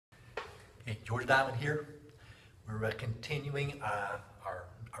Hey, George Diamond here. We're continuing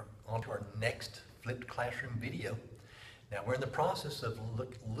on to our next flipped classroom video. Now we're in the process of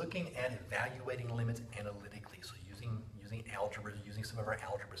looking at evaluating limits analytically, so using algebra, using some of our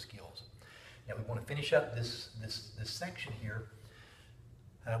algebra skills. Now we want to finish up this section here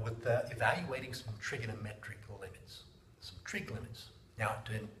with evaluating some trigonometric limits, some trig limits. Now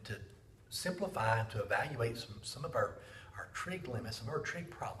to simplify and to evaluate some of our trig limits, some of our trig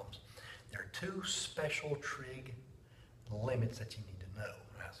problems, there are two special trig limits that you need to know.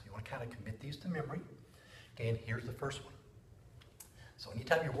 Right? So you want to kind of commit these to memory. Okay, and here's the first one. So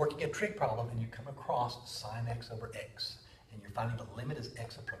anytime you're working a trig problem and you come across sine x over x, and you're finding the limit as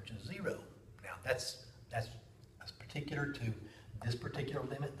x approaches 0. Now that's particular to this particular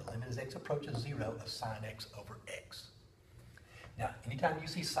limit. The limit as x approaches 0 of sine x over x. Now anytime you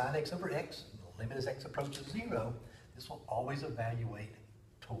see sine x over x, and the limit as x approaches 0, this will always evaluate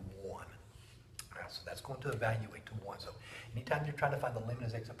to 1. Right, so that's going to evaluate to 1. So anytime you're trying to find the limit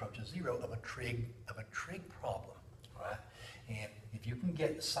as x approaches 0 of a trig problem, right? And if you can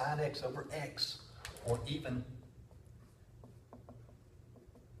get sine x over x, or even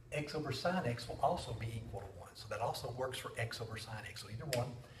x over sine x will also be equal to 1. So that also works for x over sine x. So either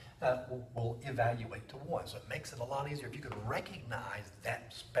one will evaluate to 1. So it makes it a lot easier if you could recognize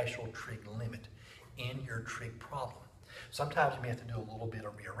that special trig limit in your trig problem. Sometimes you may have to do a little bit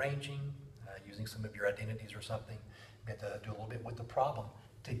of rearranging, using some of your identities or something. You have to do a little bit with the problem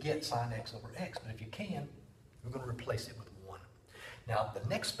to get sine x over x. But if you can, we're going to replace it with 1. Now the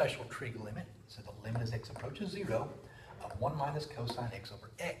next special trig limit, so the limit as x approaches 0, of 1 minus cosine x over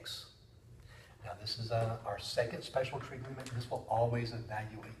x. Now this is our second special trig limit. This will always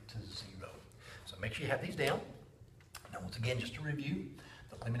evaluate to 0. So make sure you have these down. Now once again, just to review,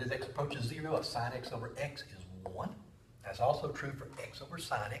 the limit as x approaches 0 of sine x over x is 1. That's also true for x over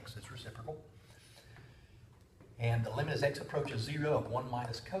sine x, it's reciprocal. And the limit as x approaches 0 of 1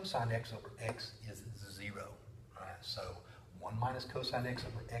 minus cosine x over x is 0. All right, so 1 minus cosine x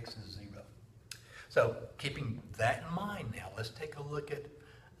over x is 0. So keeping that in mind now, let's take a look at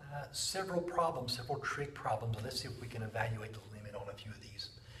several trig problems, and let's see if we can evaluate the limit on a few of these.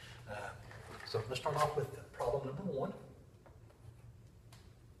 So let's start off with problem number 1.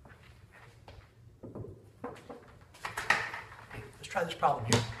 Okay, let's try this problem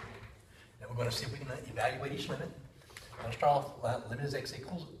here. Now we're going to see if we can evaluate each limit. I'm going to start off limit as x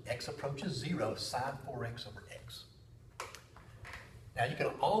equals x approaches 0 sine 4x over x. Now you can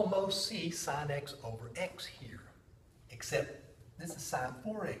almost see sine x over x here, except this is sine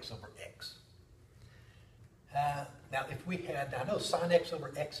 4x over x. Now if we had, I know sine x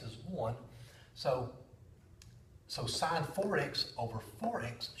over x is 1, so sine 4x over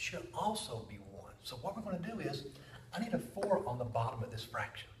 4x should also be 1. So what we're going to do is, I need a 4 on the bottom of this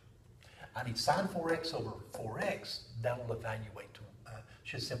fraction. I need sine 4x over 4x, that will evaluate to,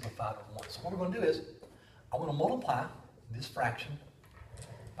 should simplify to 1. So what we're going to do is, I want to multiply this fraction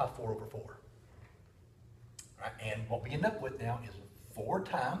by 4 over 4. Right? And what we end up with now is 4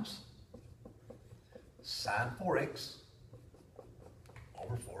 times sine 4x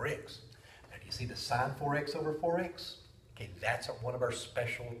over 4x. Now do you see the sine 4x over 4x? Okay, that's one of our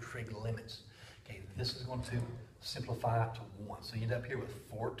special trig limits. Okay, this is going to simplify to 1. So you end up here with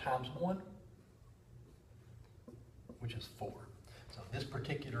 4 times 1, which is 4. So this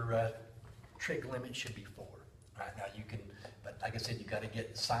particular trig limit should be 4. Right, now you can, but like I said, you got to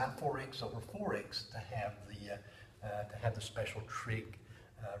get sine 4x over 4x to have the special trig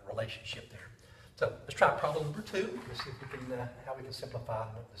relationship there. So let's try problem number 2. Let's see if we can how we can simplify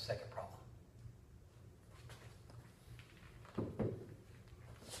the second problem.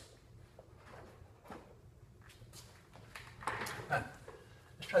 Right,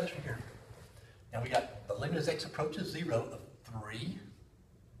 let's try this one here. Now we got the limit as x approaches 0 of 3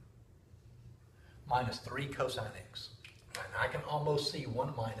 minus 3 cosine x. And I can almost see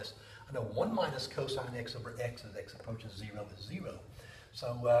 1 minus, I know 1 minus cosine x over x as x approaches 0 is 0.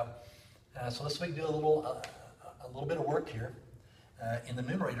 So, so let's do a little bit of work here. In the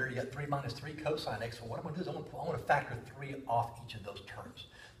numerator, you got 3 minus 3 cosine x. So what I'm going to do is I want to factor 3 off each of those terms.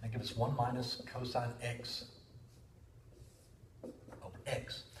 That gives us 1 minus cosine x over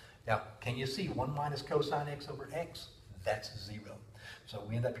x. Now, can you see 1 minus cosine x over x? That's 0. So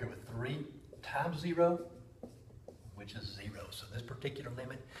we end up here with 3 times 0, which is 0. So this particular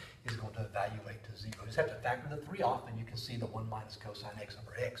limit is going to evaluate to 0. You just have to factor the 3 off, and you can see the 1 minus cosine x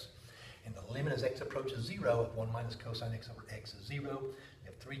over x. And the limit as x approaches 0 of 1 minus cosine x over x is 0. You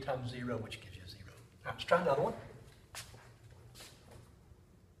have 3 times 0, which gives you 0. All right, let's try another one.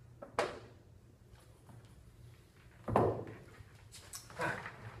 All right.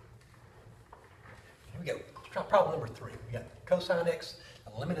 we go. Let's try problem number 3. We got cosine x,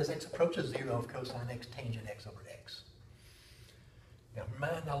 the limit as x approaches 0 of cosine x tangent x over x.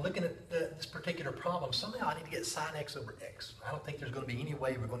 Now looking at this particular problem, somehow I need to get sine x over x. I don't think there's going to be any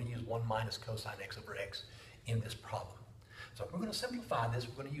way we're going to use 1 minus cosine x over x in this problem. So if we're going to simplify this,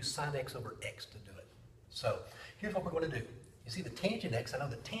 we're going to use sine x over x to do it. So here's what we're going to do. You see the tangent x, I know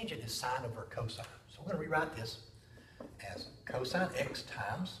the tangent is sine over cosine. So we're going to rewrite this as cosine x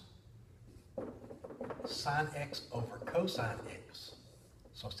times sine x over cosine x.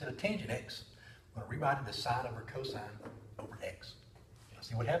 So instead of tangent x, we're going to rewrite it as sine over cosine over x. You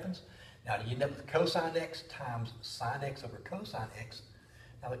see what happens? Now you end up with cosine x times sine x over cosine x.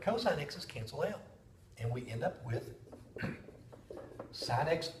 Now the cosine x's cancel out, and we end up with sine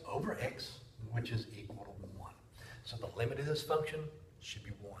x over x, which is equal to 1. So the limit of this function should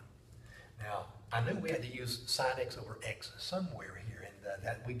be 1. Now, I knew we had to use sine x over x somewhere here, and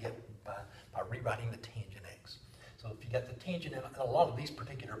that we get by rewriting the tangent x. So if you got the tangent in a lot of these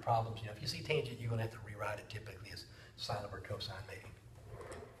particular problems, if you see tangent, you're going to have to rewrite it typically as sine over cosine maybe.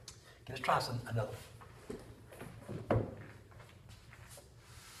 Okay, let's try another one.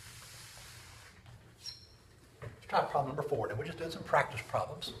 Let's try problem number 4. Now we're just doing some practice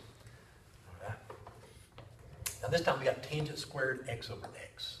problems. All right. Now this time we got tangent squared x over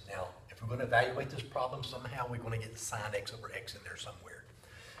x. Now, if we're going to evaluate this problem, somehow we're going to get sine x over x in there somewhere.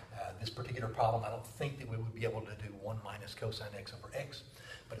 This particular problem, I don't think that we would be able to do 1 minus cosine x over x.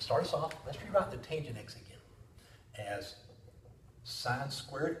 But to start us off, let's rewrite the tangent x again as sine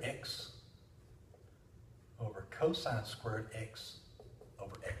squared x over cosine squared x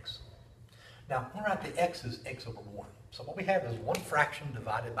over x. Now, we'll write the x as x over 1. So what we have is one fraction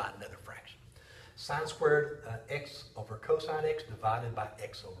divided by another fraction. Sine squared x over cosine x divided by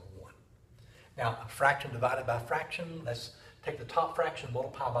x over 1. Now, a fraction divided by fraction, let's take the top fraction,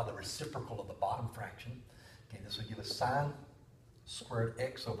 multiply by the reciprocal of the bottom fraction. Okay, this will give us sine squared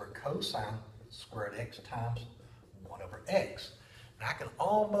x over cosine squared x times 1 over x. Now, I can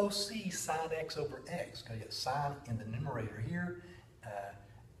almost see sine x over x, because you get sine in the numerator here,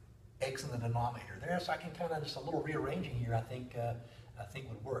 x in the denominator there, so I can kind of, just a little rearranging here, I think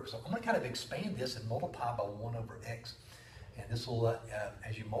would work. So I'm going to kind of expand this and multiply by 1 over x. And this will,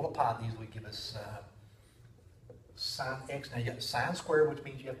 as you multiply these, will give us sine x. Now you got sine squared, which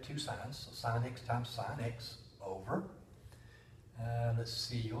means you have two sines. So sine x times sine x over, let's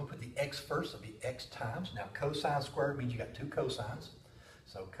see, you want to put the x first, so it'll be x times. Now cosine squared means you got two cosines.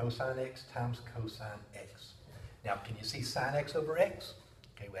 So cosine x times cosine x. Now can you see sine x over x?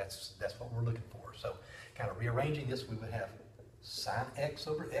 Okay, well, that's what we're looking for. So kind of rearranging this, we would have sine x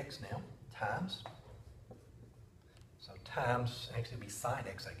over x now times, so times, actually it'd be sine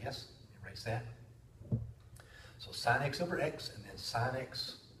x, I guess, erase that. So sine x over x, and then sine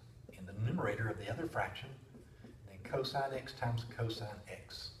x in the numerator of the other fraction, then cosine x times cosine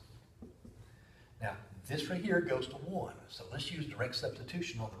x. Now, this right here goes to 1, so let's use direct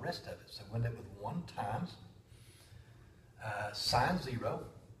substitution on the rest of it. So we end up with 1 times sine 0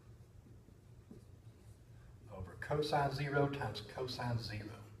 over cosine 0 times cosine 0.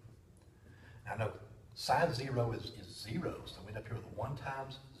 Now note, sine 0 is 0, so we end up here with 1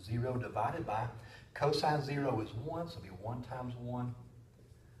 times 0 divided by, cosine 0 is 1, so it'll be 1 times 1.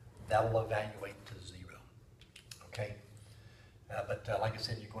 That will evaluate to 0. Okay? But like I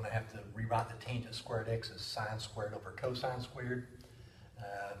said, you're going to have to rewrite the tangent squared x as sine squared over cosine squared,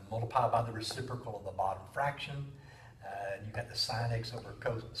 multiply by the reciprocal of the bottom fraction. You got the sine x over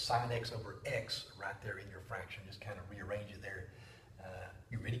x right there in your fraction. Just kind of rearrange it there.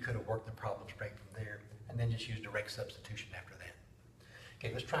 You really could have worked the problem straight from there, and then just use direct substitution after that.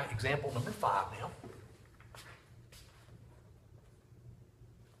 Okay, let's try example number 5 now.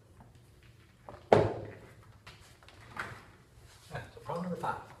 So problem number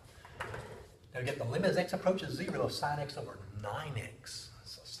 5. Now we get the limit as x approaches 0 of sine x over 9x.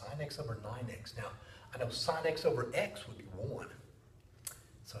 So sine x over 9x. Now, I know sine x over x would be 1.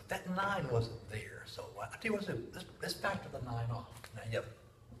 So if that 9 wasn't there, so I'll tell you what to do. Let's factor the 9 off. Now you have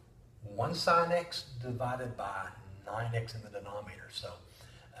 1 sine x divided by 9x in the denominator. So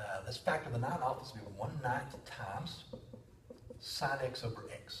let's factor the 9 off. This will be 1/9 times sine x over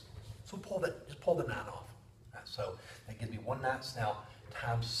x. So just pull the 9 off. Right, so that gives me 1/9 now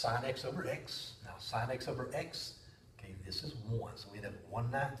times sine x over x. Now sine x over x, okay, this is 1. So we end up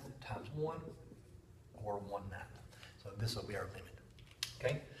 1/9 times 1 or 1/9. So this will be our limit.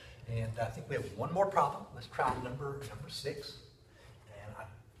 Okay, and I think we have one more problem. Let's try number 6. And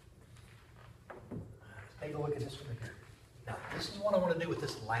let's take a look at this one here. Now, this is what I want to do with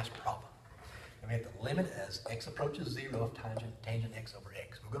this last problem. And we have the limit as x approaches 0 of tangent x over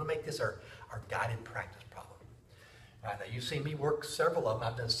x. We're going to make this our guided practice problem. All right, now you've seen me work several of them.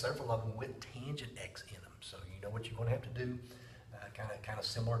 I've done several of them with tangent x in them. So you know what you're going to have to do, kind of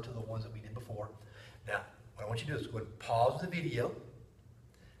similar to the ones that we did before. Now, what I want you to do is go ahead and pause the video.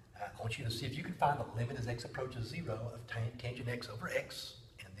 I want you to see if you can find the limit as x approaches 0 of tangent x over x.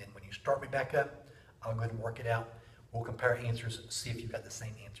 And then when you start me back up, I'll go ahead and work it out. We'll compare answers and see if you got the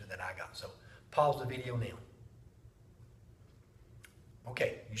same answer that I got. So pause the video now.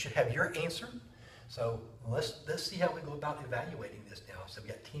 Okay, you should have your answer. So let's see how we go about evaluating this now. So we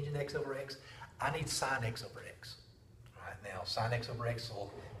got tangent x over x. I need sine x over x. All right, now sine x over x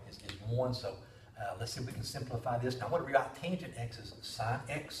is 1. So let's see if we can simplify this. Now what do we got? Tangent x is sine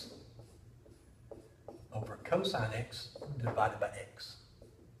x over cosine x divided by x.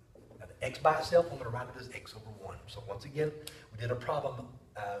 Now the x by itself, I'm going to write it as x over 1. So once again, we did a problem,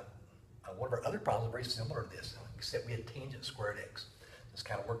 one of our other problems very similar to this, except we had tangent squared x. This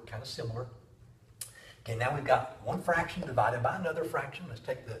kind of worked kind of similar. Okay, now we've got one fraction divided by another fraction. Let's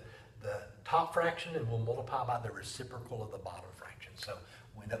take the top fraction and we'll multiply by the reciprocal of the bottom fraction. So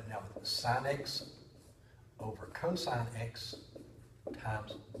we end up now with sine x over cosine x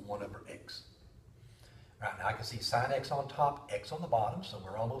times 1 over x. All right, now I can see sine x on top, x on the bottom, so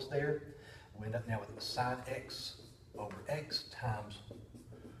we're almost there. We end up now with sine x over x times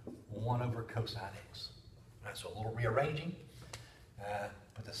 1 over cosine x. All right, so a little rearranging.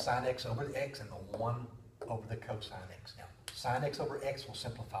 Put the sine x over the x and the 1 over the cosine x. Now, sine x over x will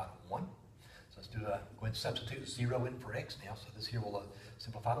simplify to 1. So let's go ahead and substitute 0 in for x now. So this here will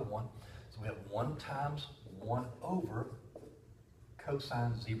simplify to 1. So we have 1 times 1 over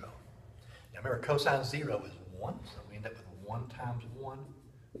cosine 0. Now remember, cosine 0 is 1, so we end up with 1 times 1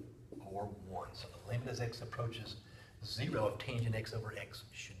 or 1. So the limit as x approaches 0 of tangent x over x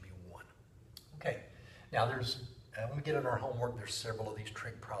should be 1. Okay, now when we get in our homework, there's several of these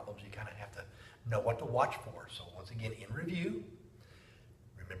trig problems. You kind of have to know what to watch for. So once again, in review,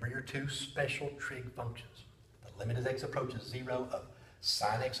 remember your two special trig functions. The limit as x approaches 0 of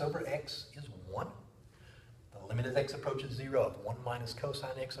sine x over x is 1. The limit as x approaches 0 of 1 minus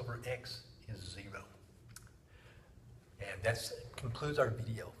cosine x over x is 0. And that concludes our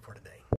video for today.